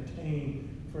they can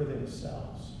obtain for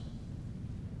themselves.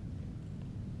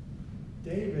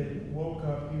 David woke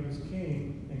up, he was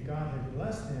king, and God had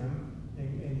blessed him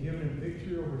and given him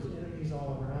victory over his enemies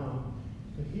all around.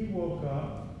 But he woke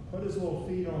up, put his little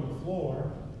feet on the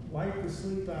floor, wiped the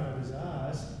sleep out of his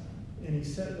eyes, and he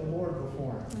set the Lord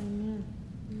before him. Amen.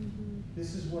 Mm-hmm.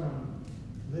 This is what I'm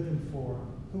living for,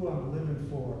 who I'm living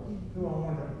for, who I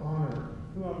want to honor,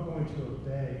 who I'm going to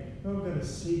obey, who I'm going to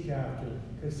seek after,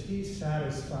 because he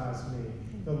satisfies me,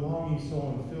 the longing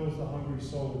soul, and fills the hungry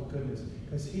soul with goodness.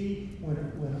 Because he,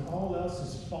 when all else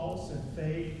is false and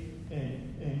fake,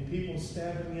 and people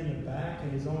stab him in the back,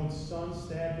 and his own son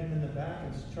stabbed him in the back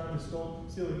and trying to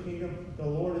steal the kingdom, the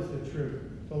Lord is the truth.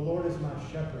 The Lord is my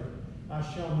shepherd. I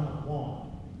shall not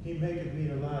want. He maketh me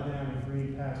to lie down in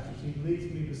green pastures. He leads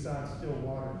me beside still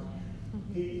waters.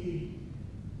 He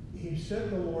set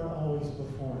the Lord always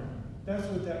before him. That's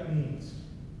what that means.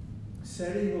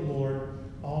 Setting the Lord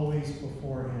always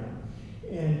before him.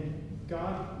 And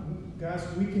guys,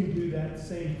 we can do that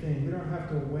same thing. We don't have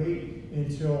to wait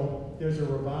until there's a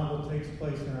revival takes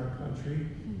place in our country.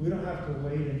 We don't have to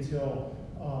wait until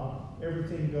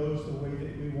everything goes the way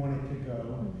that we want it to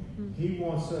go. He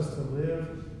wants us to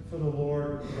live for the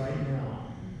Lord right now.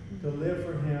 To live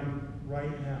for him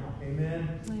right now.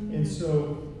 Amen? Amen. And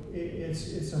so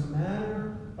it's a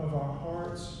matter of our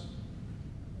hearts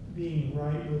being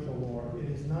right with the Lord.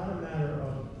 It is not a matter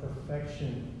of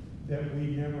perfection that we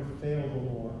never fail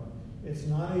the Lord. It's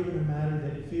not even a matter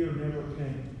that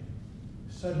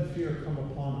sudden fear come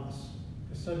upon us.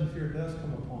 Because sudden fear does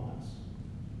come upon us.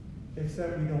 It's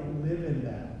that we don't live in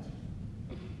that.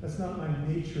 That's not my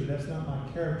nature. That's not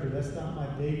my character. That's not my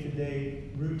day-to-day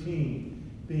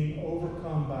routine. Being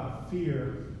overcome by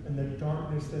fear and the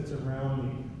darkness that's around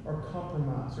me, or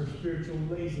compromise, or spiritual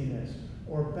laziness,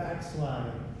 or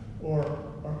backsliding, or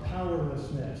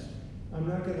powerlessness. I'm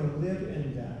not going to live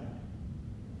in that.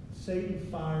 Satan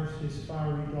fires his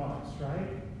fiery darts, right?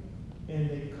 And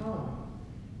they come,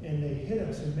 and they hit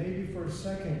us, and maybe for a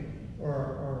second,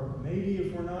 or maybe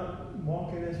if we're not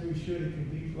walking as we should, it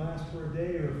could last for a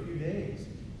day or a few days.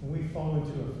 And we fall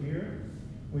into a fear.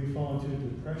 We fall into a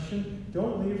depression.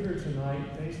 Don't leave here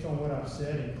tonight based on what I've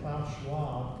said and Klaus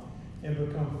Schwab and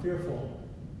become fearful.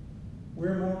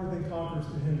 We're more than conquerors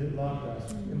to him that loved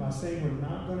us. Am I saying we're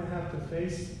not going to have to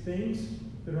face things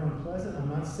that are unpleasant? I'm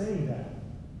not saying that.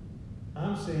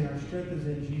 I'm saying our strength is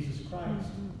in Jesus Christ.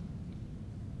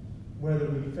 Whether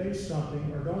we face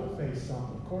something or don't face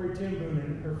something. Corrie ten Boom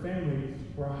and her family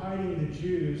were hiding the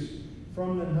Jews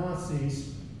from the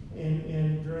Nazis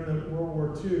during the World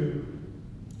War II,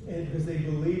 because they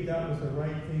believed that was the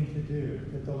right thing to do,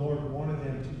 that the Lord wanted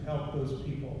them to help those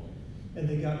people. And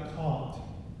they got caught.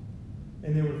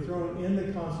 And they were thrown in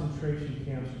the concentration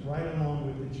camps right along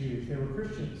with the Jews. They were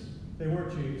Christians. They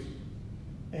weren't Jews.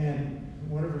 and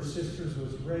one of her sisters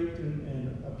was raped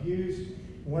and abused.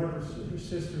 One of her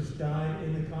sisters died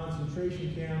in the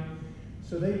concentration camp.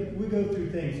 So we go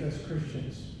through things as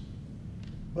Christians.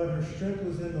 But her strength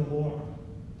was in the Lord.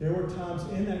 There were times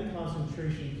in that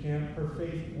concentration camp her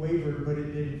faith wavered, but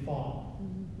it didn't fall.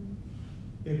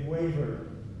 It wavered.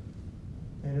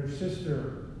 And her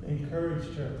sister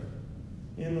encouraged her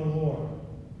in the Lord.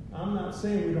 I'm not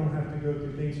saying we don't have to go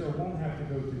through things or won't have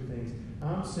to go through things.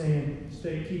 I'm saying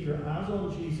keep your eyes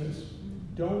on Jesus.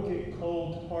 Don't get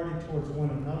cold-hearted towards one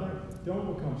another.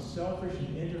 Don't become selfish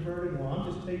and introverted. Well,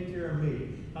 I'm just taking care of me.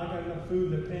 I got enough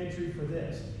food in the pantry for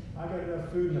this. I got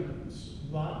enough food in the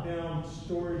lockdown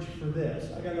storage for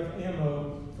this. I got enough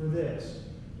ammo for this.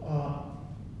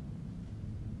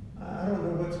 I don't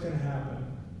know what's going to happen,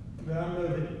 but I know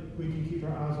that we can keep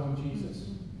our eyes on Jesus,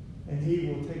 and He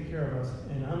will take care of us.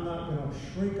 And I'm not going to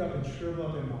shrink up and shrivel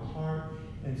up in my heart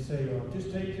and say, "Oh,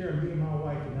 just take care of me and my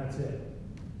wife, and that's it."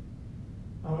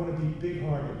 I want to be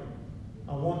big-hearted.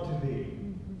 I want to be,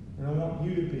 and I want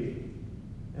you to be,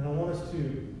 and I want us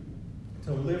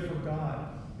to live for God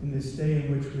in this day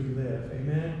in which we live.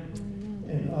 Amen?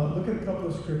 And look at a couple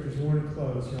of scriptures. We're going to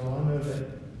close. Y'all, I know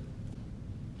that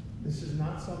this is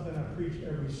not something I preach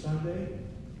every Sunday.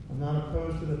 I'm not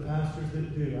opposed to the pastors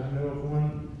that do. I know of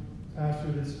one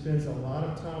pastor that spends a lot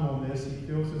of time on this. He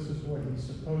feels this is what he's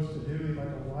supposed to do. He's like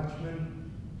a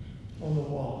watchman on the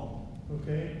wall.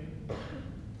 Okay?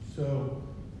 So,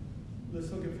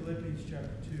 let's look at Philippians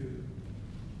chapter 2.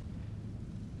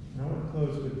 And I want to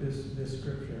close with this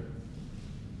scripture.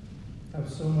 I have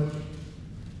so much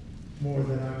more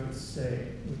than I could say.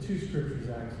 With two scriptures,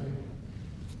 actually.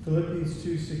 Philippians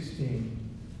 2:16.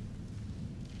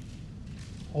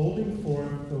 Holding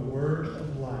forth the word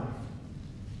of life.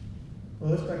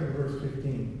 Well, let's back to verse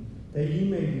 15. That ye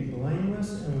may be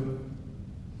blameless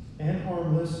and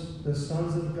harmless, the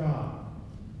sons of God.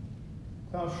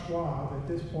 Klaus Schwab, at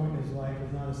this point in his life,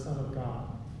 is not a son of God.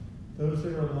 Those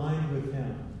that are aligned with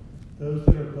him. Those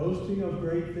that are boasting of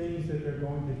great things that they're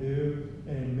going to do,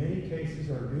 and in many cases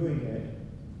are doing it.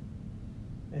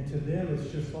 And to them, it's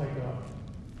just like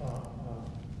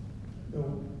the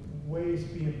ways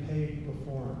being paved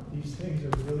before them. These things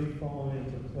are really falling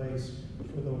into place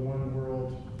for the one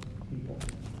world people.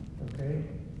 Okay?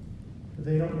 But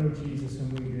they don't know Jesus,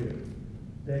 and we do.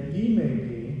 That ye may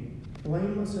be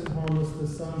blameless and harmless, the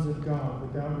sons of God,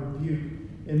 without rebuke,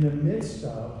 in the midst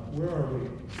of, where are we?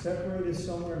 Separated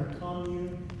somewhere in a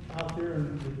commune out there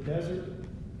in the desert?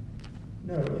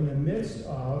 No, in the midst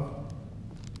of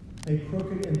a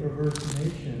crooked and perverse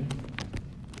nation,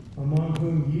 among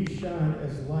whom ye shine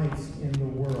as lights in the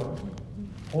world,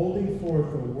 holding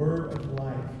forth the word of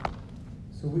life.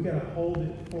 So we got to hold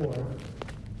it forth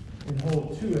and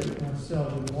hold to it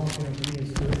ourselves and walk in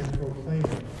obedience to it and proclaim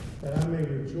it, that I may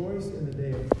rejoice in the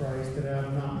day of Christ, that I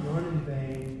have not run in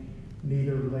vain,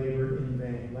 neither labored in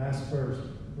vain. Last verse,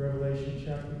 Revelation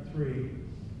chapter 3,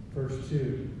 verse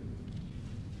 2.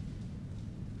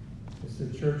 It's the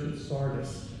church at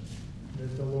Sardis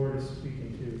that the Lord is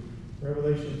speaking to.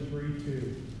 Revelation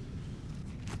 3:2.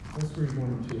 Let's read 1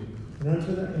 and 2. And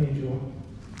unto the angel,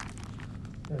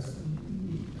 that's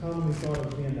commonly thought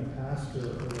of being the pastor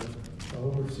or the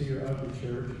overseer of the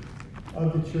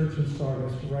church in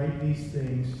Sardis, write these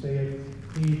things, saith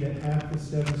he that hath the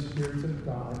 7 spirits of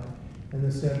God and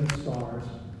the 7 stars.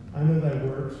 I know thy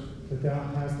works, that thou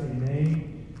hast a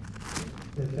name,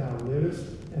 that thou livest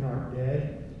and art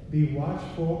dead. Be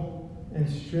watchful and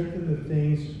strengthen the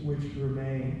things which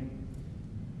remain,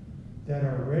 that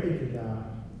are ready to die.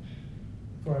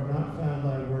 For I have not found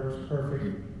thy works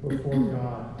perfect before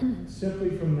God.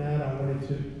 Simply from that, I wanted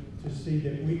to see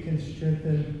that we can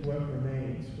strengthen what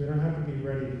remains. We don't have to be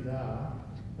ready to die,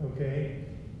 okay?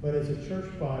 But as a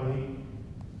church body,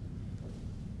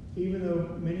 even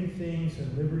though many things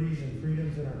and liberties and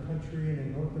freedoms in our country and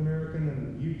in North America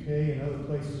and the UK and other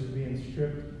places are being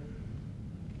stripped,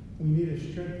 we need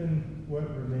to strengthen what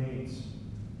remains.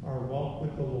 Our walk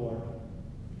with the Lord,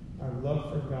 our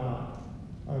love for God,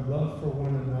 our love for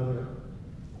one another,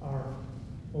 our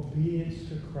obedience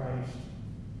to Christ.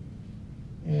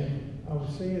 And I would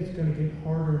say it's going to get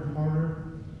harder and harder,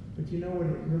 but you know what?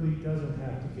 It really doesn't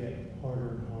have to get harder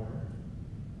and harder.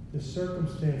 The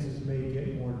circumstances may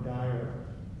get more dire,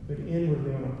 but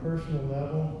inwardly, on a personal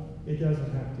level, it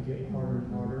doesn't have to get harder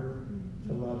and harder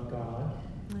to love God,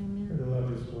 or to love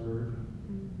His Word,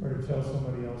 or to tell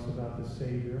somebody else about the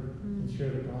Savior and share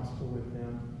the gospel with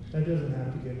them. That doesn't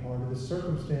have to get harder. The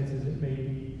circumstances, it may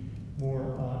be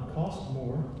more, cost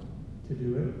more to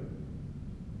do it,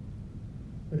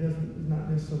 but it's not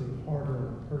necessarily harder on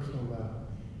a personal level.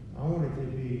 I want it to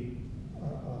be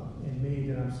in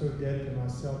me that I'm so dead to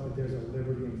myself that there's a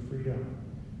liberty and freedom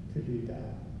to do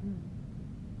that.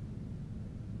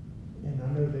 And I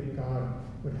know that God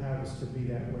would have us to be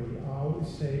that way. I always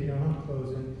say, I'm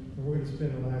closing, and we're going to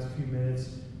spend the last few minutes,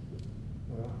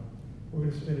 we're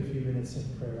going to spend a few minutes in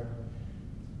prayer.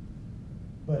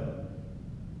 But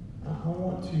I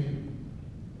want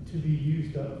to be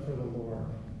used up for the Lord.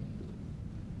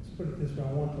 Let's put it this way,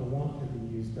 I want to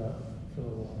be used up for the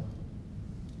Lord.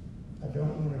 I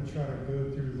don't want to try to go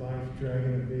through life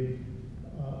dragging a big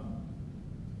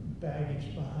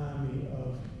baggage behind me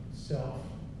of self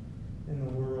in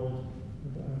the world.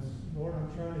 Lord,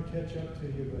 I'm trying to catch up to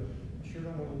you, but I sure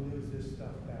don't want to lose this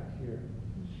stuff back here.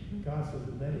 God says,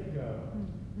 let it go.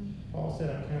 Paul said,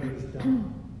 I count it as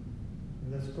done.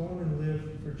 And let's go on and live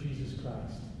for Jesus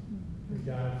Christ, who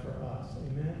died for us.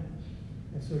 Amen?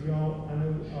 And so, y'all, I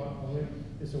know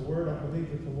it's a word I believe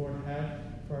that the Lord had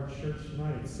for our church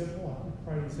tonight. It's simple. I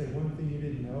probably didn't say one thing you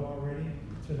didn't know already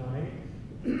tonight.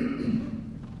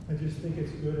 I just think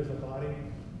it's good as a body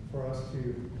for us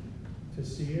to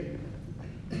see it.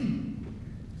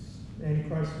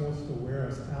 Antichrist wants to wear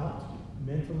us out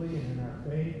mentally and in our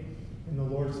faith. And the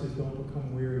Lord says, don't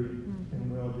become weary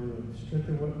in well-doing.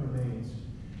 Strengthen what remains.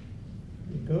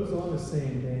 It goes on to say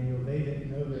in Daniel, they that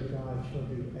know their God shall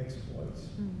do exploits.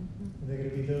 And they're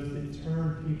going to be those that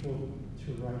turn people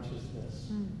to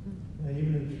righteousness. Now,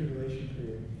 even in the tribulation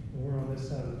period, and we're on this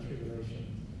side of the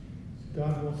tribulation,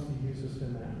 God wants to use us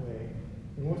in that way.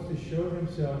 He wants to show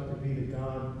himself to be the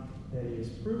God that he is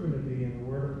proven to be in the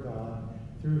Word of God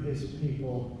through his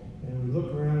people. And we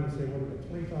look around and say, well,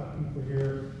 we've got 25 people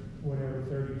here, whatever,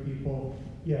 30 people.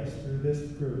 Yes, through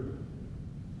this group.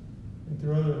 And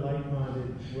through other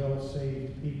like-minded,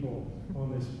 well-saved people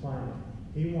on this planet.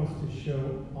 He wants to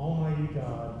show Almighty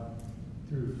God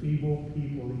through feeble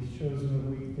people. He's chosen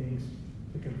the weak things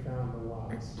to confound the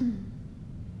wise.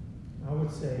 I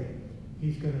would say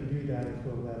he's going to do that if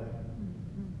we'll let him.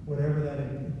 Whatever that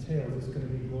entails, it's going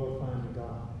to be glorifying to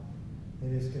God.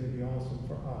 And it's going to be awesome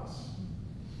for us.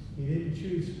 He didn't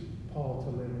choose Paul to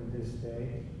live in this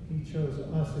day. He chose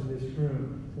us in this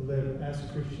room to live as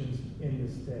Christians in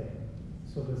this day.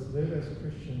 So let's live as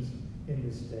Christians in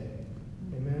this day.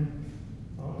 Amen?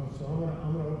 So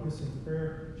I'm going to open this in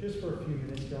prayer just for a few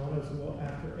minutes. Y'all know it's a little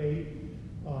after 8.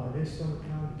 It is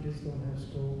summertime. The kids don't have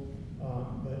school.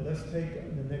 But let's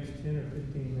take the next 10 or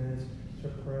 15 minutes to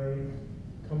pray.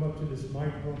 Come up to this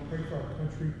microphone. Pray for our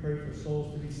country. Pray for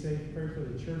souls to be saved. Pray for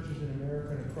the churches in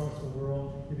America and across the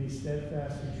world to be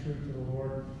steadfast and true to the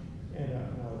Lord. And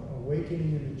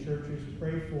awakening in the churches.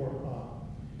 Pray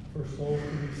for souls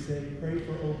to be saved. Pray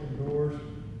for open doors.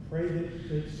 Pray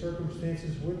that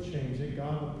circumstances would change, that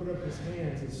God would put up his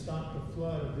hands and stop the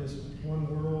flood of this one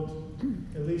world,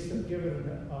 at least give it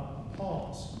a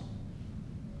pause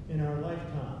in our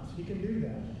lifetimes. He can do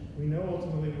that. We know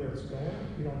ultimately where it's going.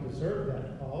 We don't deserve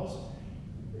that pause,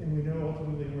 and we know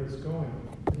ultimately where it's going.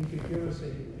 He could give us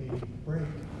a break.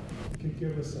 He could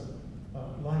give us a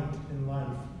light in life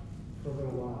for a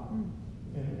little while.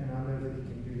 And I know that he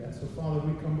can do that. So, Father,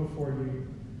 we come before you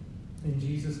in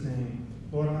Jesus' name.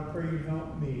 Lord, I pray you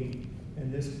help me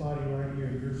and this body right here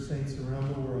and your saints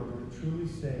around the world that are truly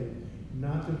saved,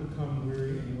 not to become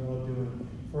weary in well-doing.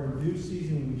 For in due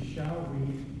season we shall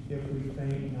reap if we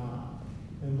faint not.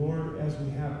 And Lord, as we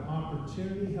have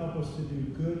opportunity, help us to do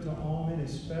good to all men,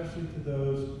 especially to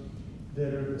those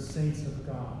that are the saints of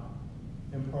God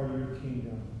and part of your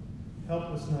kingdom.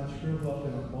 Help us not shrivel up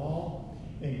in a ball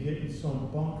and get in some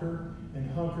bunker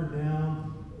and hunker down,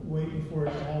 waiting for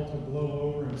it all to blow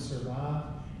over and survive.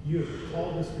 You have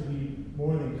called us to be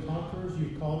more than conquerors.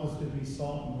 You've called us to be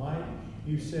salt and light.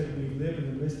 You said we live in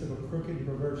the midst of a crooked and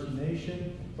perverse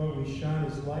nation, but we shine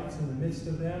as lights in the midst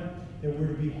of them, that we're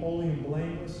to be holy and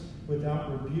blameless,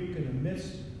 without rebuke in the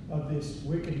midst of this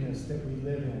wickedness that we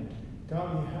live in.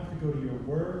 God, we have to go to your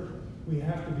word. We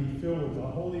have to be filled with the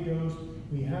Holy Ghost.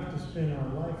 We have to spend our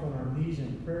life on our knees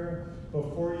in prayer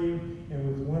before you and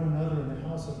with one another in the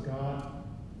house of God,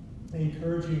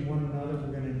 encouraging one another.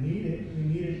 We're going to need it. We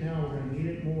need it now. We're going to need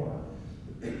it more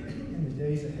in the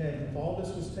days ahead. If all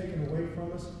this was taken away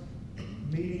from us,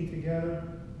 meeting together,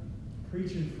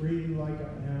 preaching freely like I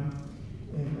am,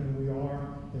 and we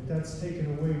are, if that's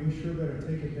taken away, we sure better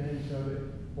take advantage of it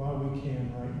while we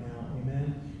can right now.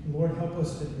 Amen. And Lord, help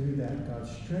us to do that, God.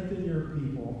 Strengthen your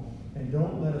people, and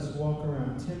don't let us walk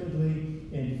around timidly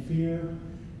in fear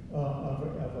of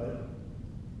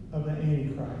the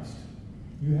Antichrist.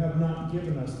 You have not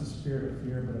given us the spirit of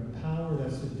fear, but of power.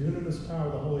 That's the dunamis power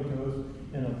of the Holy Ghost,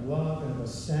 and of love, and of a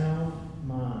sound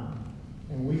mind.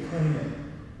 And we claim it,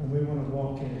 and we want to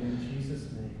walk in it in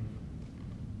Jesus' name.